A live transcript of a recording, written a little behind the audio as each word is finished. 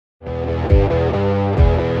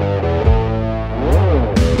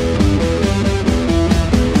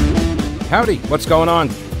Howdy, what's going on?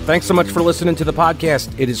 Thanks so much for listening to the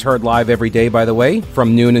podcast. It is heard live every day, by the way,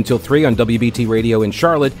 from noon until 3 on WBT Radio in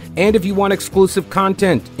Charlotte. And if you want exclusive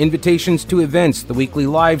content, invitations to events, the weekly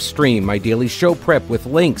live stream, my daily show prep with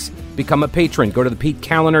links, become a patron. Go to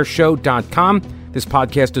thePeteKallinerShow.com. This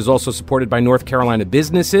podcast is also supported by North Carolina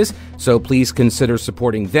businesses, so please consider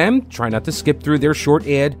supporting them. Try not to skip through their short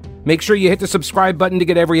ad. Make sure you hit the subscribe button to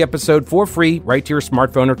get every episode for free right to your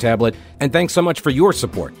smartphone or tablet. And thanks so much for your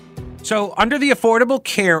support. So under the Affordable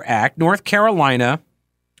Care Act, North Carolina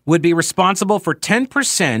would be responsible for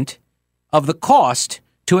 10% of the cost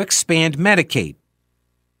to expand Medicaid.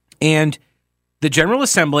 And the General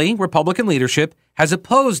Assembly, Republican leadership, has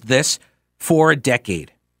opposed this for a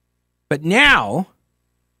decade. But now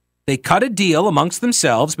they cut a deal amongst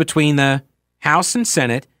themselves between the House and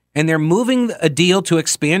Senate, and they're moving a deal to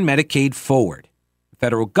expand Medicaid forward. The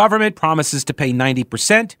federal government promises to pay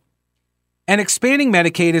 90%. And expanding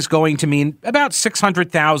Medicaid is going to mean about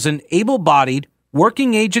 600,000 able-bodied,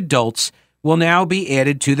 working-age adults will now be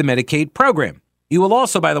added to the Medicaid program. You will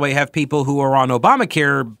also, by the way, have people who are on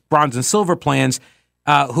Obamacare, bronze and silver plans,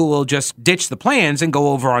 who will just ditch the plans and go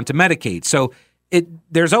over onto Medicaid. So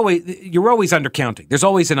you're always undercounting. There's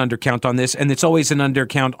always an undercount on this, and it's always an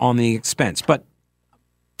undercount on the expense. But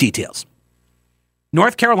details.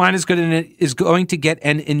 North Carolina is going to get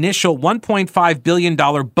an initial $1.5 billion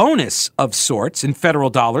bonus of sorts in federal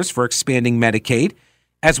dollars for expanding Medicaid,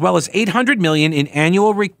 as well as $800 million in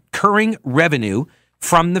annual recurring revenue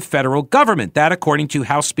from the federal government. That, according to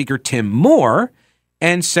House Speaker Tim Moore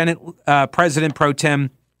and Senate President Pro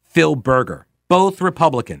Tem Phil Berger, both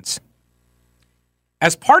Republicans.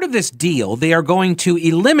 As part of this deal, they are going to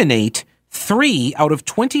eliminate 3 out of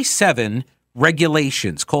 27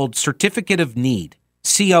 regulations called Certificate of Need.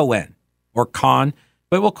 CON, or CON,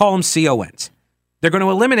 but we'll call them CONs. They're going to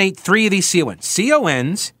eliminate 3 of these CONs.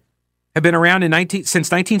 CONs have been around since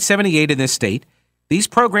 1978 in this state. These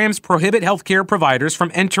programs prohibit healthcare providers from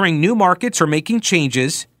entering new markets or making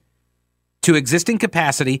changes to existing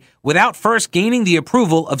capacity without first gaining the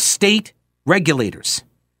approval of state regulators.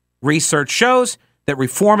 Research shows that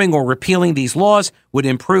reforming or repealing these laws would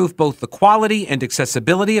improve both the quality and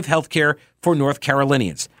accessibility of healthcare for North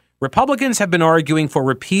Carolinians. Republicans have been arguing for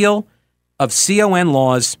repeal of CON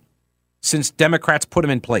laws since Democrats put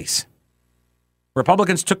them in place.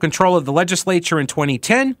 Republicans took control of the legislature in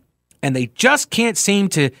 2010, and they just can't seem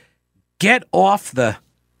to get off the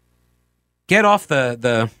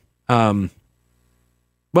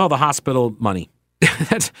hospital money.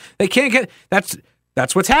 That's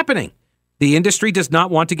what's happening. The industry does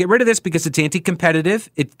not want to get rid of this because it's anti-competitive.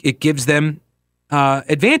 It gives them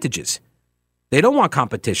advantages. They don't want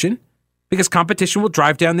competition because competition will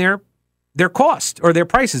drive down their cost or their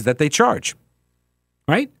prices that they charge,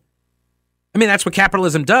 right? I mean, that's what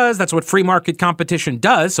capitalism does. That's what free market competition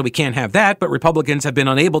does, so we can't have that. But Republicans have been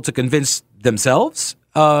unable to convince themselves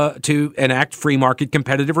to enact free market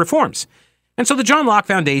competitive reforms. And so the John Locke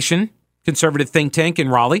Foundation, conservative think tank in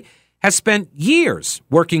Raleigh, has spent years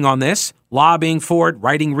working on this, lobbying for it,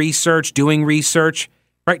 writing research, doing research,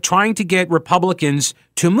 right, trying to get Republicans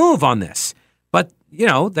to move on this. But, you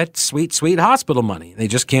know, that's sweet, sweet hospital money. They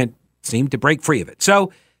just can't seem to break free of it. So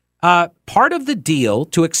part of the deal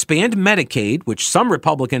to expand Medicaid, which some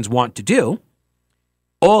Republicans want to do,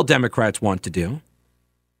 all Democrats want to do,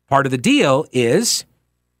 part of the deal is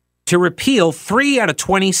to repeal 3 out of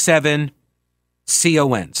 27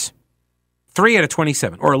 CONs. 3 out of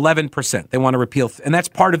 27, or 11%. They want to repeal, and that's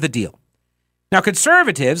part of the deal. Now,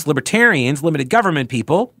 conservatives, libertarians, limited government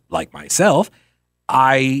people, like myself,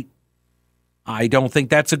 I don't think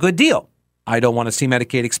that's a good deal. I don't want to see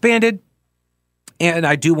Medicaid expanded, and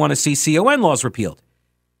I do want to see CON laws repealed.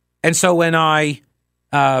 And so when I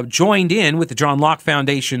joined in with the John Locke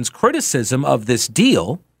Foundation's criticism of this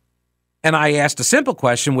deal, and I asked a simple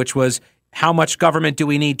question, which was, how much government do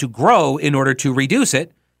we need to grow in order to reduce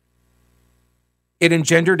it? It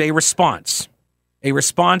engendered a response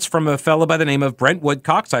from a fellow by the name of Brent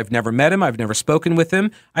Woodcox. I've never met him. I've never spoken with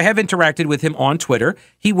him. I have interacted with him on Twitter.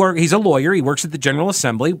 He's a lawyer. He works at the General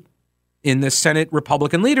Assembly in the Senate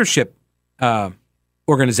Republican leadership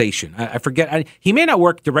organization. I forget. He may not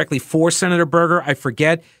work directly for Senator Berger. I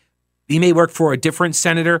forget. He may work for a different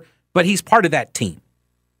senator, but he's part of that team.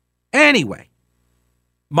 Anyway,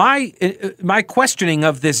 my questioning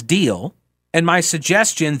of this deal and my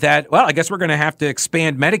suggestion that, well, I guess we're going to have to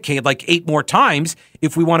expand Medicaid like 8 more times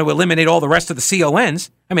if we want to eliminate all the rest of the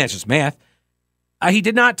CONs. I mean, that's just math. He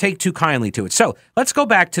did not take too kindly to it. So let's go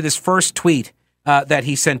back to this first tweet that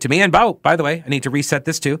he sent to me. And by the way, I need to reset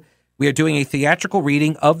this too. We are doing a theatrical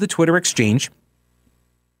reading of the Twitter exchange.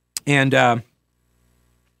 And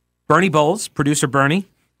Bernie Bowles, producer Bernie,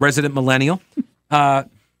 resident millennial,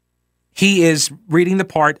 he is reading the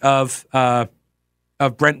part of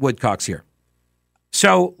Brent Woodcock's here.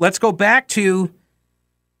 So let's go back to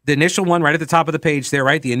the initial one right at the top of the page there,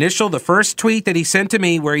 right? The first tweet that he sent to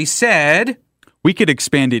me where he said, "We could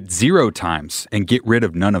expand it 0 times and get rid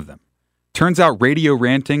of none of them. Turns out radio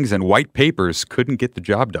rantings and white papers couldn't get the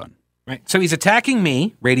job done." Right. So he's attacking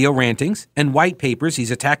me, radio rantings, and white papers. He's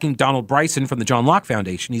attacking Donald Bryson from the John Locke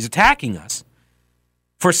Foundation. He's attacking us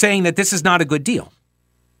for saying that this is not a good deal.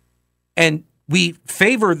 And we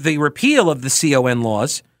favor the repeal of the CON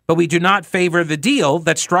laws, but we do not favor the deal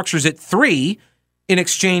that structures it 3 in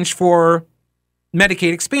exchange for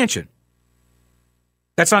Medicaid expansion.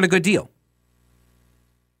 That's not a good deal.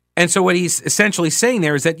 And so what he's essentially saying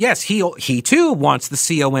there is that, yes, he too wants the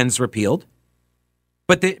CONs repealed,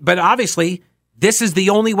 but obviously this is the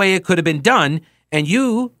only way it could have been done. And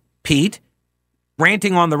you, Pete,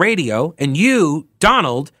 ranting on the radio, and you,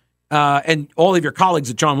 Donald, and all of your colleagues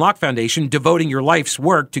at John Locke Foundation devoting your life's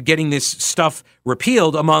work to getting this stuff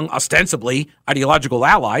repealed among ostensibly ideological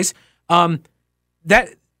allies,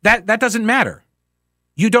 that doesn't matter.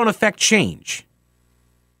 You don't affect change.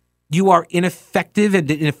 You are ineffective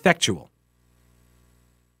and ineffectual.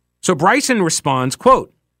 So Bryson responds,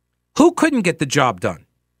 quote, "Who couldn't get the job done?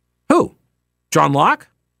 Who? John Locke?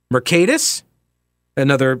 Mercatus?"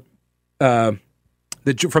 Another from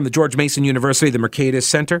the George Mason University, the Mercatus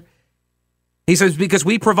Center. He says, "Because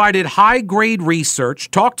we provided high-grade research,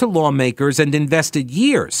 talked to lawmakers, and invested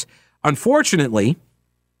years. Unfortunately,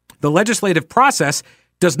 the legislative process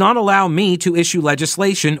does not allow me to issue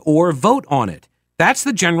legislation or vote on it. That's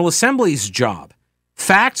the General Assembly's job.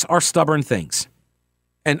 Facts are stubborn things."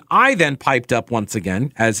 And I then piped up once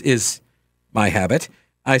again, as is my habit.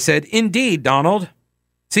 I said, "Indeed, Donald.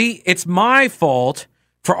 See, it's my fault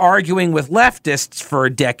for arguing with leftists for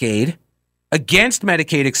a decade against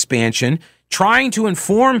Medicaid expansion, trying to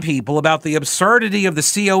inform people about the absurdity of the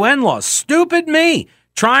CON laws. Stupid me,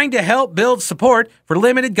 trying to help build support for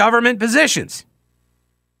limited government positions."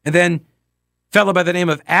 And then a fellow by the name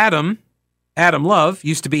of Adam Love,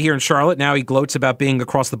 used to be here in Charlotte. Now he gloats about being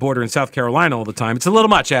across the border in South Carolina all the time. It's a little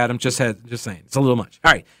much, Adam. Just saying. It's a little much.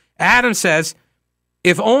 All right. Adam says,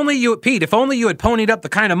 if only you had ponied up the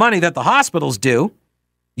kind of money that the hospitals do,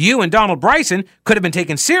 you and Donald Bryson could have been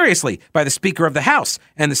taken seriously by the Speaker of the House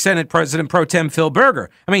and the Senate President Pro Tem Phil Berger.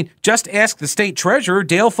 I mean, just ask the State Treasurer,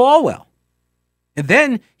 Dale Folwell. And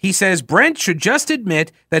then he says Brent should just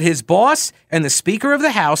admit that his boss and the Speaker of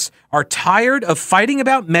the House are tired of fighting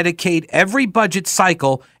about Medicaid every budget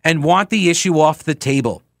cycle and want the issue off the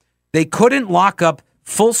table. They couldn't lock up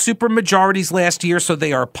full supermajorities last year, so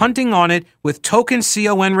they are punting on it with token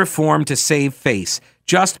CON reform to save face.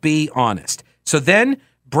 Just be honest. So then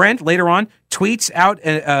Brent later on tweets out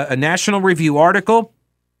a National Review article,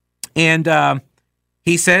 and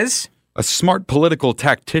he says, "A smart political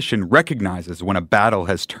tactician recognizes when a battle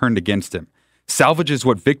has turned against him, salvages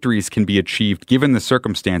what victories can be achieved given the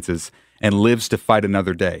circumstances, and lives to fight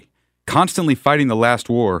another day. Constantly fighting the last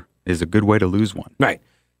war is a good way to lose one." Right.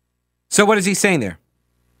 So what is he saying there?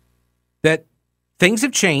 That things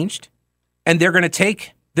have changed, and they're going to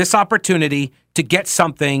take this opportunity to get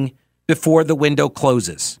something before the window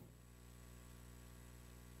closes.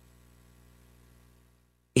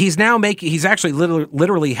 He's actually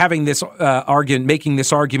literally having this argument, making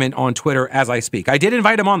this argument on Twitter as I speak. I did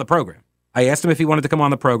invite him on the program. I asked him if he wanted to come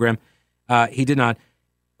on the program. He did not.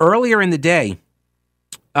 Earlier in the day,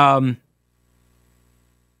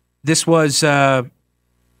 this was,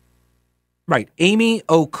 Amy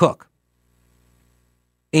O. Cook.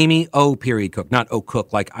 Amy O. Cook. Not O.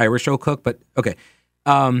 Cook, like Irish O. Cook, but okay.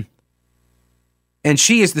 And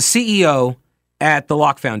she is the CEO at the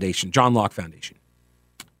Locke Foundation, John Locke Foundation.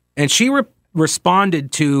 And she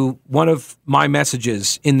responded to one of my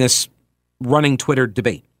messages in this running Twitter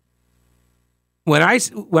debate. When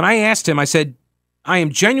I asked him, I said, "I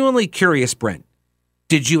am genuinely curious, Brent.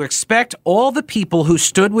 Did you expect all the people who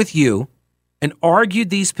stood with you and argued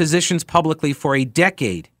these positions publicly for a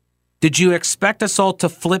decade, did you expect us all to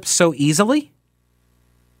flip so easily?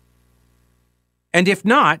 And if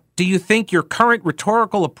not, do you think your current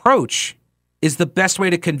rhetorical approach is the best way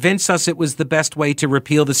to convince us it was the best way to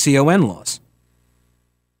repeal the CON laws?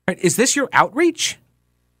 Right? Is this your outreach?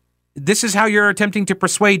 This is how you're attempting to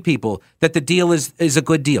persuade people that the deal is a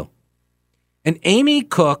good deal. And Amy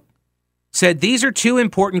Cook said, these are two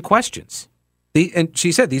important questions. And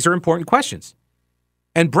she said, these are important questions.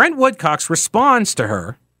 And Brent Woodcock's responds to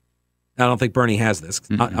her, I don't think Bernie has this.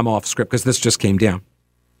 I'm off script because this just came down.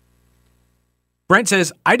 Brent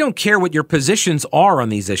says, I don't care what your positions are on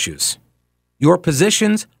these issues. Your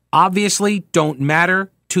positions obviously don't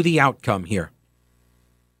matter to the outcome here.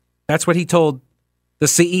 That's what he told the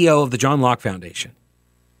CEO of the John Locke Foundation.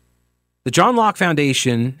 The John Locke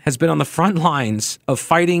Foundation has been on the front lines of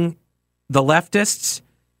fighting the leftists,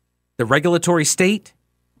 the regulatory state,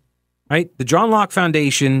 right? The John Locke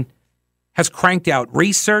Foundation has cranked out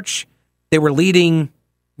research. They were leading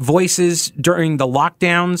voices during the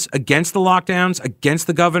lockdowns, against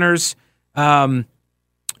the governor's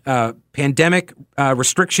pandemic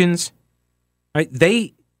restrictions. Right?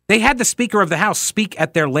 They had the Speaker of the House speak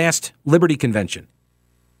at their last Liberty Convention.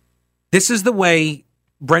 This is the way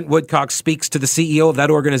Brent Woodcock speaks to the CEO of that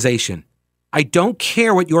organization. I don't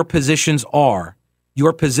care what your positions are.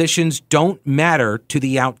 Your positions don't matter to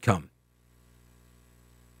the outcome.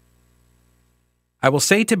 I will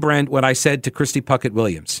say to Brent what I said to Christy Puckett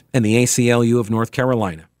Williams and the ACLU of North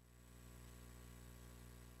Carolina.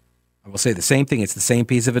 I will say the same thing. It's the same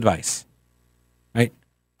piece of advice. Right?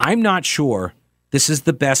 I'm not sure this is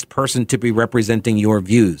the best person to be representing your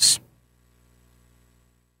views.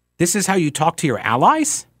 This is how you talk to your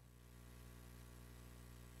allies?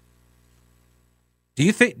 Do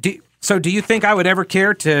you think I would ever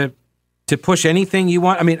care to push anything you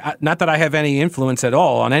want? I mean, not that I have any influence at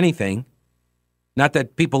all on anything. Not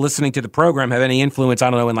that people listening to the program have any influence, I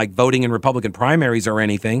don't know, in like voting in Republican primaries or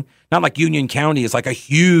anything. Not like Union County is like a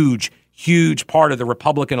huge, huge part of the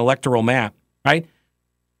Republican electoral map, right?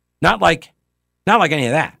 Not like any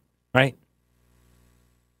of that, right?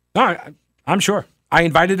 No, I'm sure. I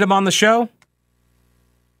invited him on the show,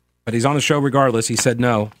 but he's on the show regardless. He said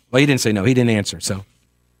no. Well, he didn't say no. He didn't answer, so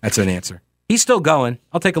that's an answer. He's still going.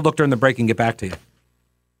 I'll take a look during the break and get back to you.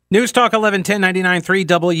 News Talk 1110 99.3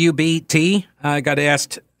 WBT. I got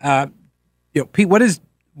asked, Pete, what is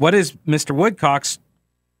Mr. Woodcock's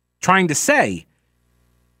trying to say?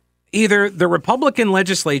 Either the Republican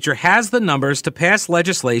legislature has the numbers to pass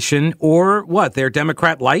legislation, or what? They're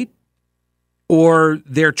Democrat light, or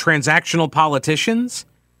they're transactional politicians.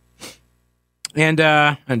 And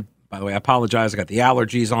by the way, I apologize. I got the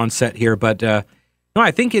allergies on set here, but no,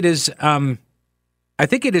 I think it is. I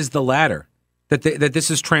think it is the latter. That this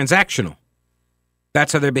is transactional.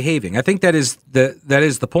 That's how they're behaving. I think that is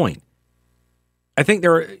the point. I think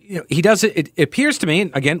he does it. It appears to me,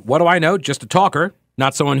 and again, what do I know? Just a talker,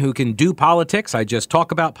 not someone who can do politics. I just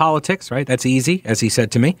talk about politics, right? That's easy, as he said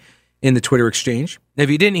to me in the Twitter exchange. If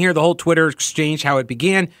you didn't hear the whole Twitter exchange, how it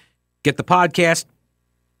began, get the podcast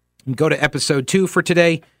and go to episode 2 for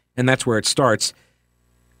today, and that's where it starts.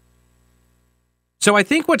 So I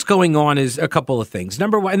think what's going on is a couple of things.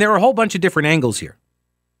 Number one, and there are a whole bunch of different angles here,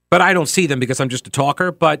 but I don't see them because I'm just a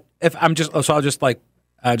talker. But if I'm just, so I'll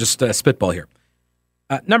just spitball here.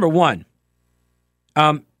 Number one,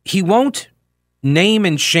 he won't name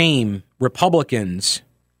and shame Republicans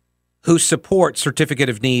who support certificate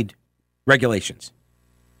of need regulations.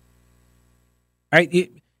 All right? You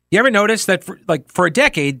ever notice that for a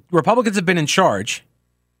decade, Republicans have been in charge,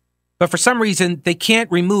 but for some reason, they can't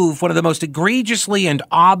remove one of the most egregiously and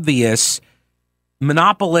obvious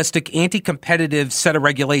monopolistic, anti-competitive set of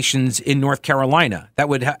regulations in North Carolina that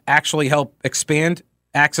would actually help expand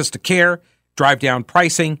access to care, drive down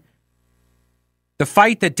pricing. The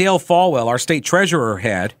fight that Dale Falwell, our state treasurer,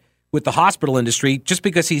 had with the hospital industry, just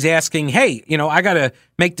because he's asking, hey, I got to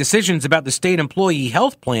make decisions about the state employee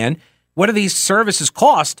health plan. What do these services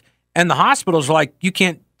cost? And the hospitals are like, you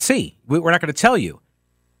can't see. We're not going to tell you.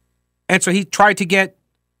 And so he tried to get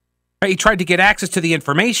access to the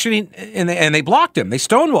information, and they blocked him. They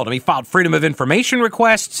stonewalled him. He filed freedom of information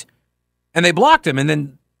requests, and they blocked him. And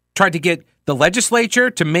then tried to get the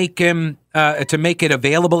legislature to make it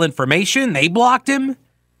available information. They blocked him.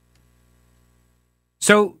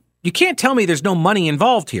 So you can't tell me there's no money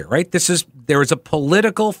involved here, right? There is a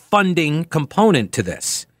political funding component to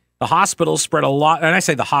this. The hospitals spread a lot, and I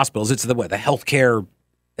say the hospitals, it's the healthcare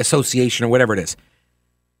association or whatever it is.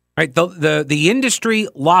 Right, the industry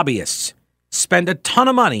lobbyists spend a ton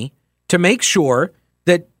of money to make sure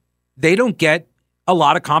that they don't get a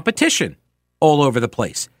lot of competition all over the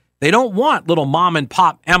place. They don't want little mom and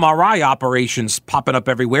pop MRI operations popping up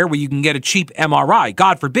everywhere where you can get a cheap MRI.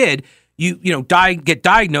 God forbid you get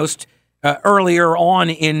diagnosed earlier on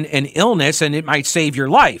in an illness and it might save your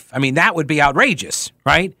life. I mean, that would be outrageous,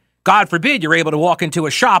 right? God forbid you're able to walk into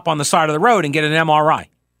a shop on the side of the road and get an MRI.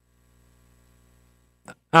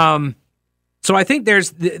 So I think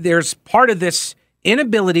there's part of this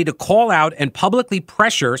inability to call out and publicly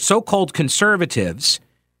pressure so-called conservatives,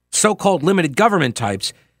 so-called limited government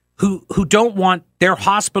types who don't want their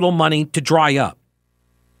hospital money to dry up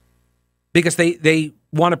because they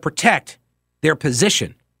want to protect their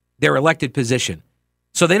position, their elected position.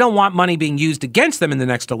 So they don't want money being used against them in the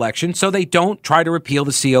next election, so they don't try to repeal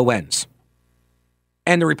the CONs.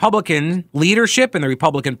 And the Republican leadership and the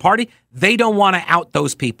Republican Party, they don't want to out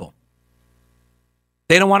those people.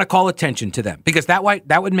 They don't want to call attention to them because that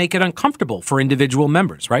would make it uncomfortable for individual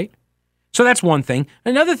members, right? So that's one thing.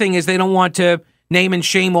 Another thing is they don't want to name and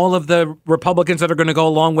shame all of the Republicans that are going to go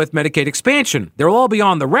along with Medicaid expansion. They'll all be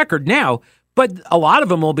on the record now, but a lot of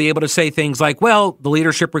them will be able to say things like, well, the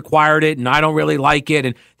leadership required it and I don't really like it.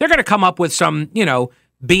 And they're going to come up with some,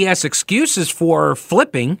 BS excuses for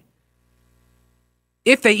flipping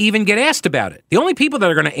if they even get asked about it. The only people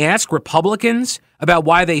that are going to ask Republicans about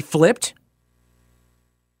why they flipped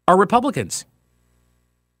are Republicans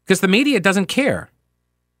because the media doesn't care.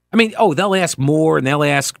 I mean, they'll ask Moore and they'll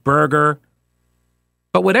ask Berger,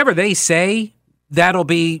 but whatever they say, that'll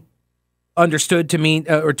be understood to mean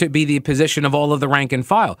or to be the position of all of the rank and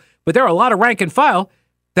file. But there are a lot of rank and file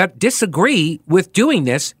that disagree with doing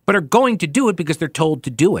this, but are going to do it because they're told to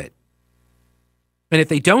do it. And if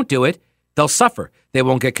they don't do it, they'll suffer. They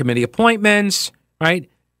won't get committee appointments, right?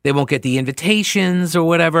 They won't get the invitations or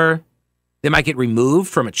whatever. They might get removed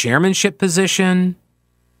from a chairmanship position.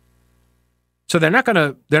 So they're not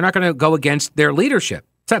going to go against their leadership.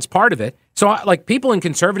 So that's part of it. So like people in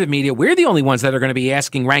conservative media, we're the only ones that are going to be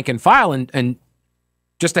asking rank and file. And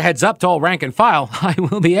just a heads up to all rank and file, I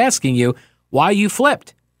will be asking you why you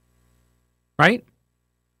flipped, right?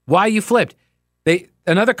 Why you flipped.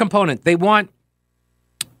 Another component, they want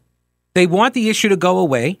the issue to go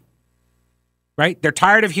away, right? They're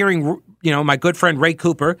tired of hearing, my good friend Ray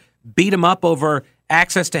Cooper beat him up over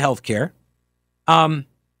access to health care.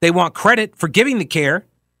 They want credit for giving the care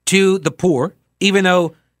to the poor, even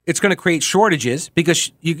though it's going to create shortages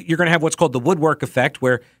because you're going to have what's called the woodwork effect,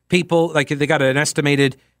 where people, like they got an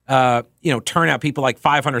estimated, turnout, people like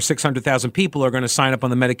 500, 600,000 people are going to sign up on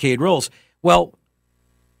the Medicaid rolls. Well,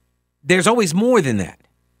 there's always more than that.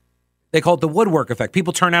 They call it the woodwork effect.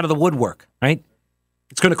 People turn out of the woodwork, right?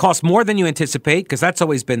 It's going to cost more than you anticipate because that's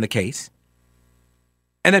always been the case.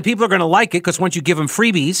 And then people are going to like it because once you give them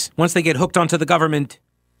freebies, once they get hooked onto the government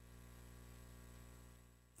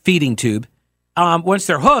feeding tube, once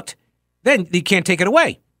they're hooked, then you can't take it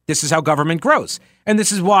away. This is how government grows. And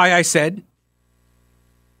this is why I said,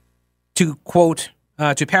 to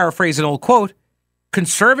paraphrase an old quote,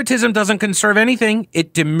 conservatism doesn't conserve anything.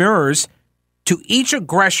 It demurs to each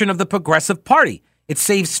aggression of the Progressive Party. It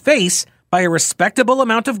saves face by a respectable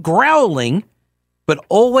amount of growling, but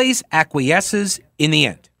always acquiesces in the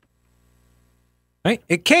end. Right?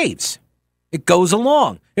 It caves. It goes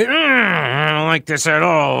along. I don't like this at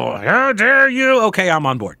all. How dare you? Okay, I'm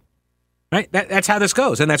on board. Right? That's how this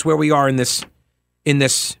goes, and that's where we are in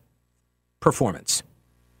this performance.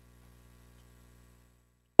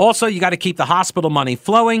 Also, you got to keep the hospital money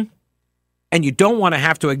flowing, and you don't want to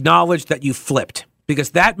have to acknowledge that you flipped,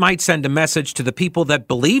 because that might send a message to the people that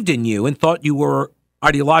believed in you and thought you were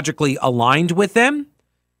ideologically aligned with them.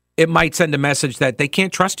 It might send a message that they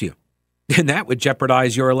can't trust you, and that would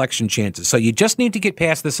jeopardize your election chances. So you just need to get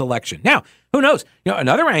past this election. Now, who knows?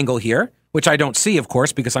 Another angle here, which I don't see, of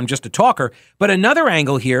course, because I'm just a talker, but another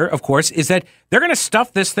angle here, of course, is that they're going to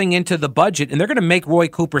stuff this thing into the budget, and they're going to make Roy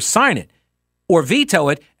Cooper sign it or veto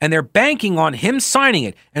it, and they're banking on him signing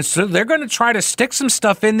it. And so they're going to try to stick some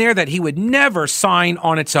stuff in there that he would never sign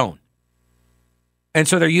on its own. And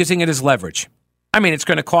so they're using it as leverage. I mean, it's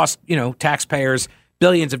going to cost, taxpayers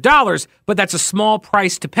billions of dollars, but that's a small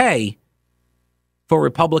price to pay for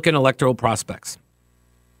Republican electoral prospects.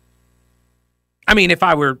 I mean, if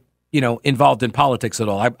I were, involved in politics at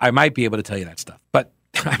all, I might be able to tell you that stuff. But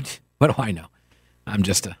what do I know? I'm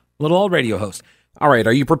just a little old radio host. All right,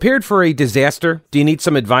 are you prepared for a disaster? Do you need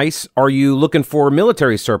some advice? Are you looking for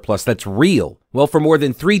military surplus that's real? Well, for more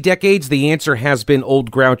than 3 decades, the answer has been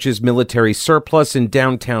Old Grouch's Military Surplus in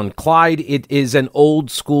downtown Clyde. It is an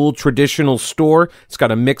old-school traditional store. It's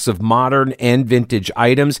got a mix of modern and vintage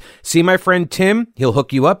items. See my friend Tim? He'll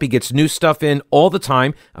hook you up. He gets new stuff in all the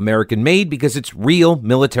time, American-made, because it's real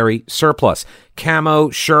military surplus. Camo,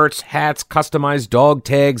 shirts, hats, customized dog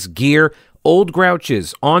tags, gear. Old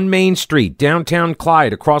Grouch's on Main Street, downtown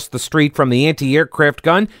Clyde, across the street from the anti-aircraft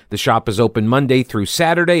gun. The shop is open Monday through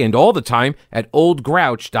Saturday and all the time at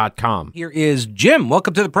oldgrouch.com. Here is Jim.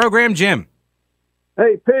 Welcome to the program, Jim.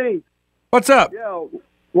 Hey, Pete. What's up? Yeah,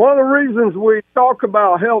 one of the reasons we talk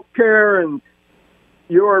about health care and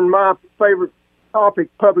your and my favorite topic,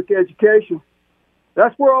 public education,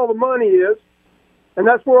 that's where all the money is, and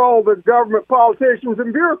that's where all the government politicians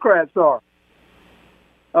and bureaucrats are.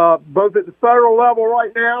 Both at the federal level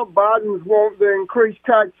right now, Biden's wanting to increase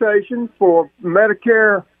taxation for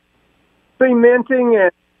Medicare cementing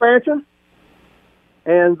and expansion.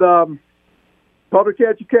 And public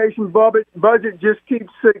education budget just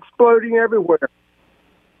keeps exploding everywhere.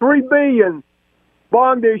 $3 billion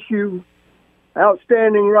bond issue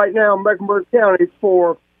outstanding right now in Mecklenburg County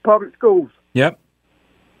for public schools. Yep.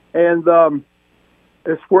 And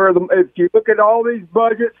it's where if you look at all these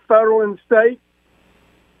budgets, federal and state,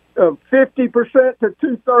 50% to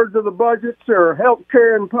 2/3 of the budgets are health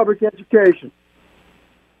care and public education.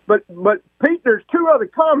 But Pete, there's two other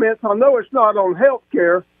comments. I know it's not on health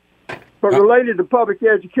care, but related to public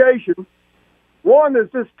education. One is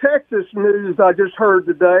this Texas news I just heard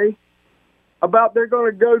today about they're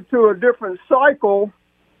going to go to a different cycle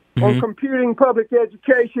on computing public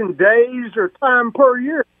education days or time per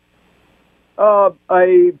year. Not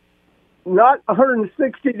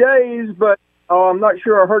 160 days, but I'm not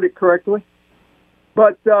sure I heard it correctly.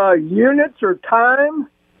 But units or time,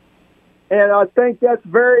 and I think that's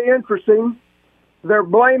very interesting. They're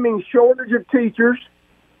blaming shortage of teachers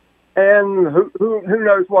and who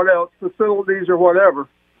knows what else, facilities or whatever.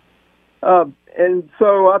 And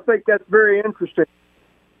so I think that's very interesting.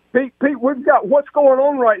 Pete, we've got what's going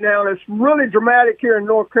on right now, and it's really dramatic here in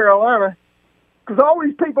North Carolina because all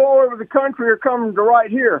these people all over the country are coming to right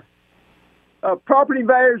here. Property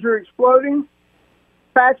values are exploding.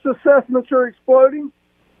 Tax assessments are exploding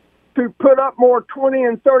to put up more $20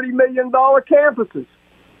 and $30 million campuses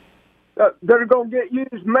that are going to get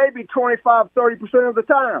used maybe 25-30% of the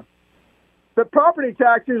time. The property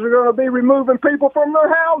taxes are going to be removing people from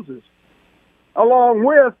their houses, along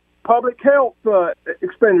with public health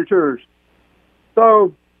expenditures.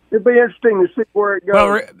 So it'd be interesting to see where it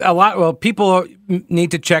goes. Well, people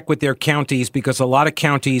need to check with their counties because a lot of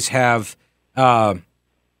counties have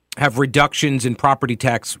reductions in property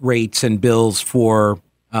tax rates and bills for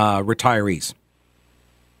retirees.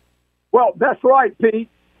 Well, that's right, Pete.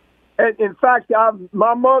 And in fact,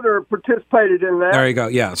 my mother participated in that. There you go.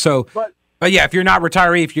 Yeah. So. But yeah, if you're not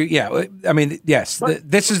retiree, yes.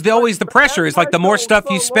 This is always the pressure. It's like the more stuff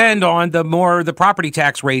you spend on, the more the property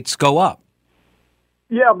tax rates go up.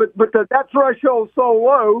 Yeah, but that threshold's so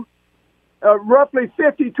low, roughly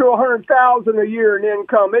 50 to 100,000 a year in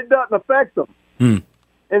income. It doesn't affect them.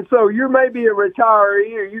 And so you may be a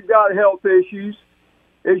retiree or you've got health issues.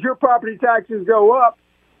 As your property taxes go up,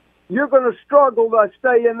 you're going to struggle to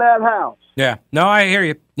stay in that house. Yeah. No, I hear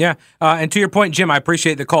you. Yeah. And to your point, Jim, I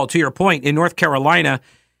appreciate the call. To your point, in North Carolina,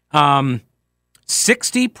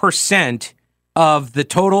 60% of the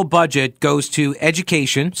total budget goes to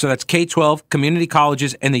education. So that's K-12, community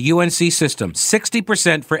colleges, and the UNC system.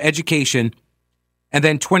 60% for education, and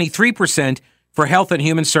then 23% for health and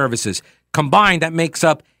human services. Combined, that makes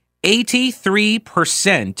up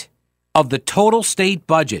 83% of the total state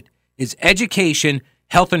budget is education,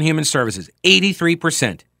 health and human services.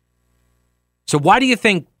 83%. So why do you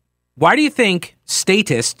think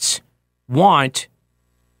statists want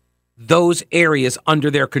those areas under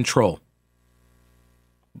their control?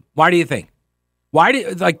 Why do you think?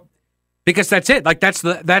 Because that's it. That's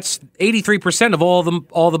 83% of all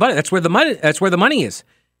the budget. That's where the money is.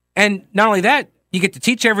 And not only that, you get to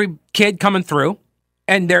teach every kid coming through,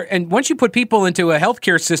 and once you put people into a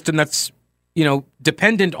healthcare system that's,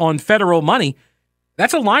 dependent on federal money,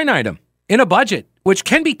 that's a line item in a budget, which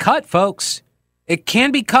can be cut, folks. It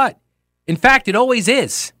can be cut. In fact, it always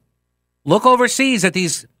is. Look overseas at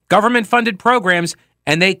these government-funded programs,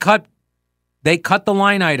 and they cut the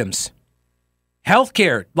line items.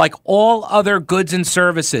 Healthcare, like all other goods and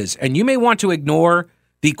services, and you may want to ignore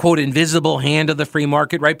the, quote, invisible hand of the free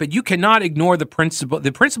market, right? But you cannot ignore the principle.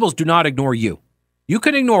 The principles do not ignore you. You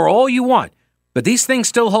can ignore all you want, but these things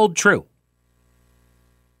still hold true.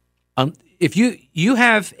 If you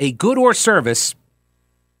have a good or service,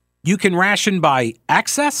 you can ration by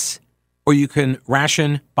access or you can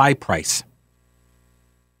ration by price.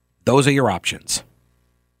 Those are your options.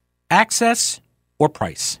 Access or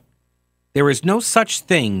price. There is no such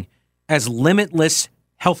thing as limitless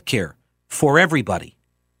health care for everybody.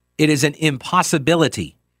 It is an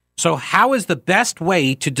impossibility. So how is the best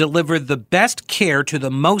way to deliver the best care to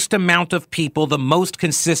the most amount of people the most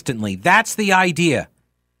consistently? That's the idea.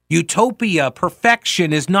 Utopia,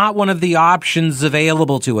 perfection is not one of the options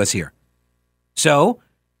available to us here. So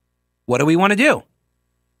what do we want to do?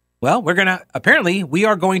 Well, we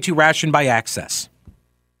are going to ration by access.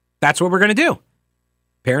 That's what we're going to do.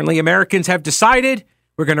 Apparently, Americans have decided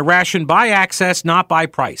we're going to ration by access, not by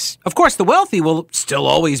price. Of course, the wealthy will still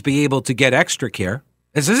always be able to get extra care.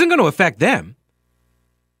 This isn't going to affect them.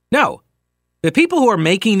 No. The people who are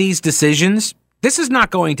making these decisions, this is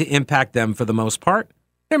not going to impact them for the most part.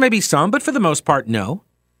 There may be some, but for the most part, no.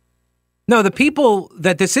 No, the people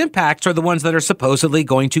that this impacts are the ones that are supposedly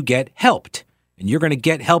going to get helped. and you're going to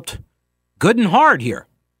get helped good and hard here.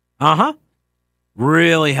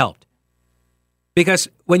 Really helped. Because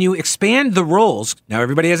when you expand the roles, now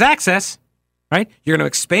everybody has access, right? You're going to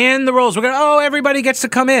expand the roles. Everybody gets to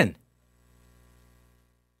come in.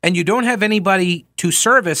 And you don't have anybody to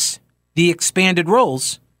service the expanded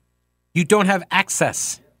roles. You don't have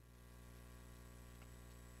access.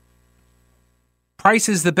 Price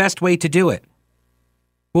is the best way to do it.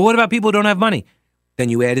 Well, what about people who don't have money? Then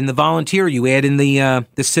you add in the volunteer. You add in the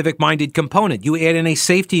civic-minded component. You add in a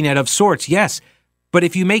safety net of sorts, yes. But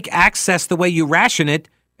if you make access the way you ration it,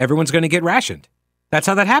 everyone's going to get rationed. That's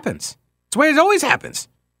how that happens. It's the way it always happens.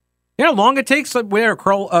 You know how long it takes? We had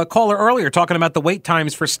a caller earlier talking about the wait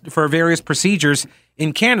times for various procedures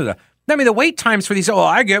in Canada. I mean, the wait times for these,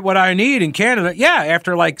 I get what I need in Canada. Yeah,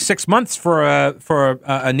 after like 6 months for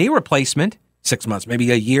a knee replacement, 6 months, maybe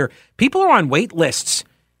a year, people are on wait lists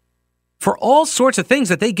for all sorts of things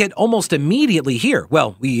that they get almost immediately here.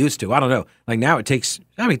 Well, we used to. I don't know. Like now it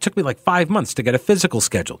took me like 5 months to get a physical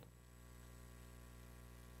scheduled.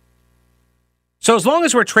 So as long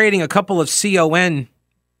as we're trading a couple of CON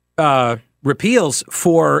repeals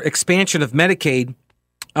for expansion of Medicaid,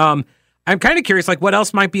 I'm kind of curious, like what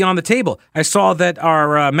else might be on the table? I saw that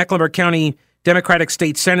our Mecklenburg County Democratic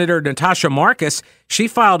State Senator Natasha Marcus, she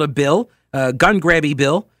filed a bill, gun grabby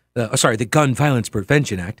bill, the Gun Violence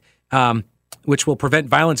Prevention Act, which will prevent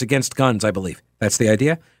violence against guns, I believe. That's the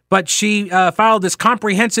idea. But she filed this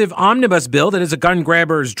comprehensive omnibus bill that is a gun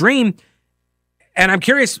grabber's dream. And I'm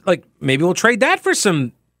curious, like maybe we'll trade that for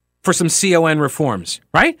some CON reforms,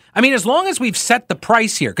 right? I mean, as long as we've set the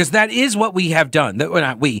price here, because that is what we have done.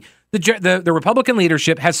 The Republican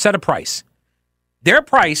leadership has set a price. Their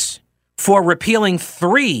price for repealing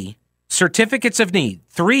 3 certificates of need,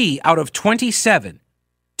 3 out of 27,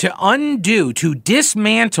 to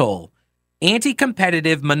dismantle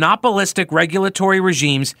anti-competitive, monopolistic regulatory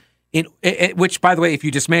regimes, which, by the way, if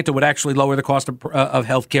you dismantle, would actually lower the cost of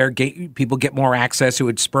health care. People get more access. It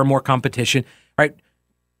would spur more competition, right?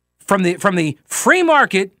 From the free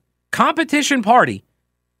market competition party,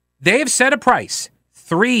 they have set a price,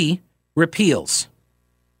 3 repeals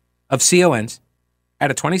of CONs at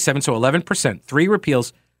a 27, so 11%, 3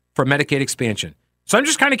 repeals for Medicaid expansion. So I'm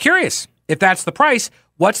just kind of curious, if that's the price,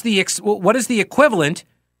 what is the equivalent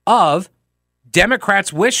of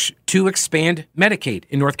Democrats' wish to expand Medicaid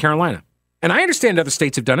in North Carolina? And I understand other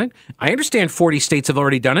states have done it. I understand 40 states have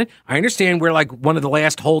already done it. I understand we're like one of the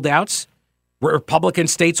last holdouts. Republican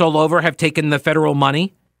states all over have taken the federal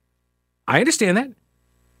money. I understand that.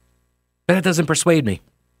 But that doesn't persuade me.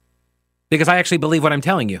 Because I actually believe what I'm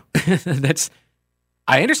telling you.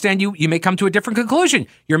 I understand you may come to a different conclusion.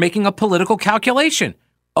 You're making a political calculation.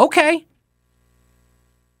 Okay.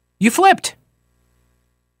 You flipped.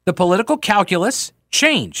 The political calculus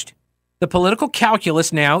changed. The political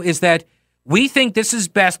calculus now is that we think this is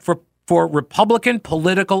best for Republican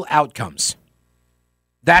political outcomes.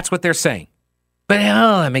 That's what they're saying. But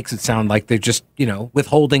that makes it sound like they're just,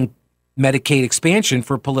 withholding Medicaid expansion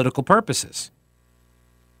for political purposes.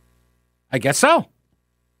 I guess so.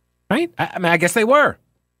 Right? I mean, I guess they were.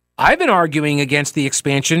 I've been arguing against the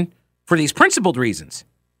expansion for these principled reasons.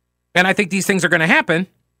 And I think these things are going to happen.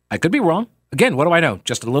 I could be wrong. Again, what do I know?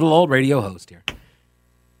 Just a little old radio host here.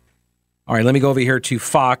 All right, let me go over here to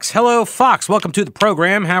Fox. Hello, Fox. Welcome to the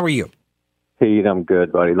program. How are you? Pete, I'm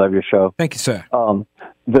good, buddy. Love your show. Thank you, sir.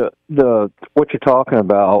 The what you're talking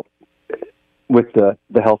about with the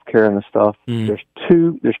healthcare and the stuff. There's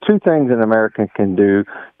two things an American can do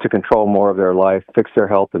to control more of their life, fix their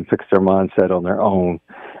health, and fix their mindset on their own.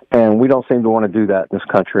 And we don't seem to want to do that in this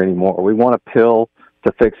country anymore. We want a pill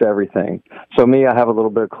to fix everything. So me, I have a little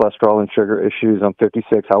bit of cholesterol and sugar issues. I'm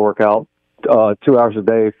 56. I work out 2 hours a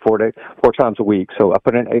day, 4 times a week. So I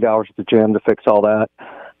put in 8 hours at the gym to fix all that.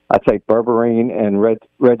 I take berberine and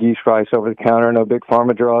red yeast rice over the counter, no big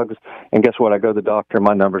pharma drugs. And guess what? I go to the doctor.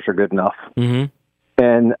 My numbers are good enough. Mm-hmm.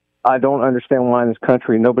 And I don't understand why in this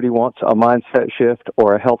country nobody wants a mindset shift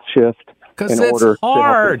or a health shift in order to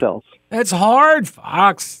help themselves. It's hard,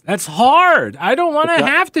 Fox. That's hard. I don't want to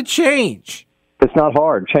have to change. It's not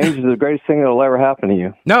hard. Change is the greatest thing that will ever happen to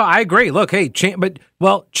you. No, I agree. Look, hey, change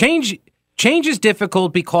is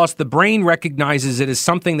difficult because the brain recognizes it as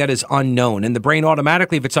something that is unknown. And the brain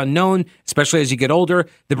automatically, if it's unknown, especially as you get older,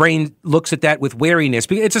 the brain looks at that with wariness.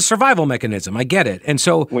 It's a survival mechanism. I get it. And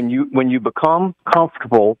so when you become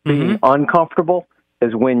comfortable, being uncomfortable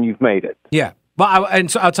is when you've made it. Yeah. Well,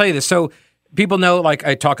 so I'll tell you this. So people know, like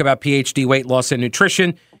I talk about PhD weight loss and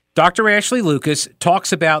nutrition. Dr. Ashley Lucas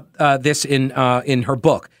talks about this in her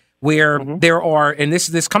book, where there are, and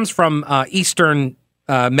this comes from Eastern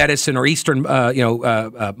medicine or Eastern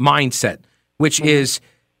mindset, which is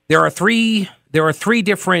there are three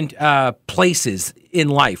different places in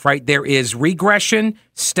life, right? There is regression,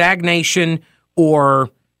 stagnation, or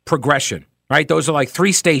progression, right? Those are like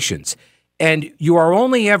three stations. And you are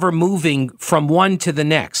only ever moving from one to the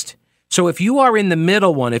next. So if you are in the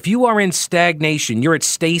middle one, if you are in stagnation, you're at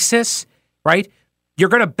stasis, right? You're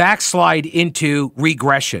going to backslide into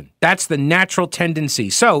regression. That's the natural tendency.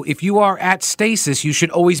 So if you are at stasis, you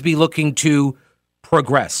should always be looking to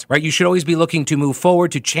progress, right? You should always be looking to move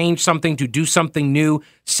forward, to change something, to do something new,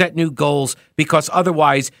 set new goals, because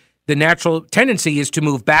otherwise the natural tendency is to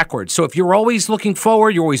move backwards. So if you're always looking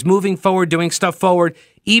forward, you're always moving forward, doing stuff forward,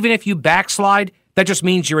 even if you backslide, that just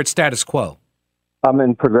means you're at status quo. I'm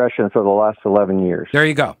in progression for the last 11 years. There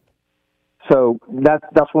you go. So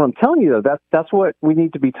that's what I'm telling you, though. That's what we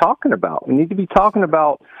need to be talking about. We need to be talking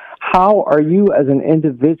about how are you as an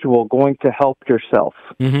individual going to help yourself?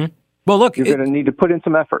 Mm-hmm. Well, look, you're going to need to put in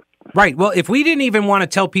some effort. Right. Well, if we didn't even want to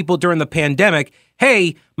tell people during the pandemic,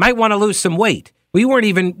 hey, might want to lose some weight, we weren't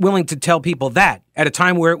even willing to tell people that at a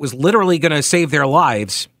time where it was literally going to save their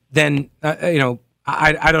lives, then, I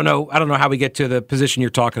don't know. I don't know how we get to the position you're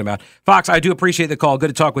talking about. Fox, I do appreciate the call. Good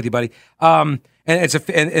to talk with you, buddy. And it's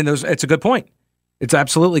a good point. It's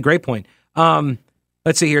absolutely a great point.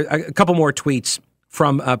 Let's see here. A couple more tweets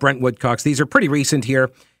from Brent Woodcocks. These are pretty recent here.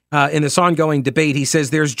 In this ongoing debate, he says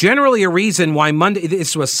there's generally a reason why Monday.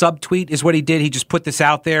 This was a subtweet, is what he did. He just put this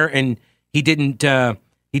out there, and he didn't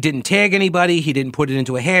tag anybody. He didn't put it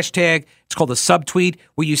into a hashtag. It's called a subtweet,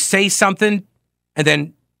 where you say something and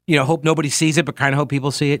then hope nobody sees it, but kind of hope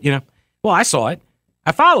people see it. Well, I saw it.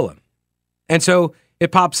 I follow him, and so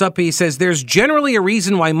it pops up. He says there's generally a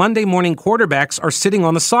reason why Monday morning quarterbacks are sitting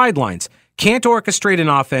on the sidelines. Can't orchestrate an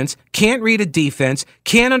offense, can't read a defense,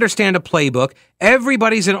 can't understand a playbook.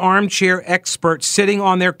 Everybody's an armchair expert sitting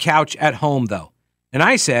on their couch at home, though. And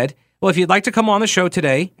I said, well, if you'd like to come on the show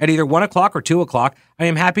today at either 1 o'clock or 2 o'clock, I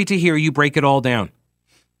am happy to hear you break it all down.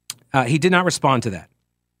 He did not respond to that.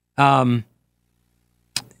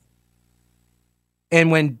 And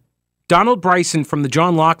when Donald Bryson from the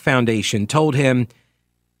John Locke Foundation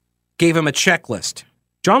gave him a checklist,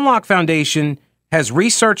 John Locke Foundation has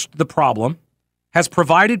researched the problem, has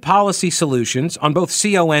provided policy solutions on both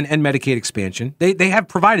CON and Medicaid expansion. They have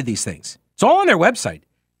provided these things. It's all on their website.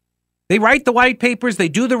 They write the white papers. They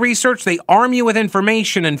do the research. They arm you with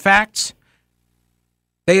information and facts.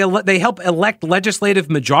 They help elect legislative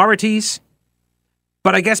majorities.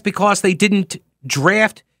 But I guess because they didn't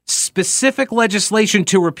draft specific legislation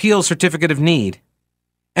to repeal Certificate of Need,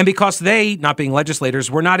 and because they, not being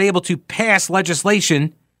legislators, were not able to pass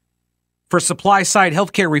legislation for supply-side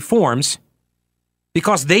healthcare reforms,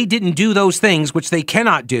 because they didn't do those things, which they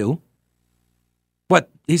cannot do. But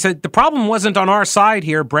he said, the problem wasn't on our side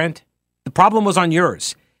here, Brent. The problem was on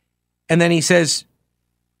yours. And then he says,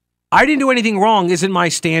 I didn't do anything wrong isn't my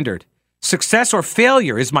standard. Success or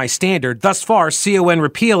failure is my standard. Thus far, CON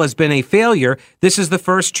repeal has been a failure. This is the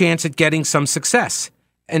first chance at getting some success.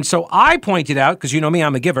 And so I pointed out, because you know me,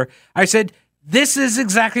 I'm a giver, I said, this is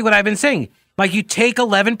exactly what I've been saying. Like, you take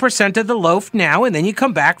 11% of the loaf now, and then you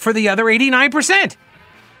come back for the other 89%.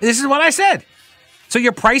 This is what I said. So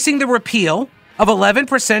you're pricing the repeal of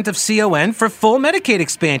 11% of CON for full Medicaid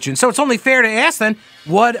expansion. So it's only fair to ask then,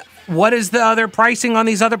 what is the other pricing on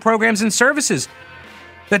these other programs and services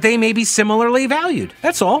that they may be similarly valued?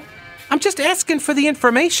 That's all. I'm just asking for the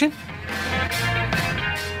information.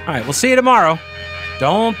 All right, we'll see you tomorrow.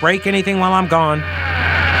 Don't break anything while I'm gone.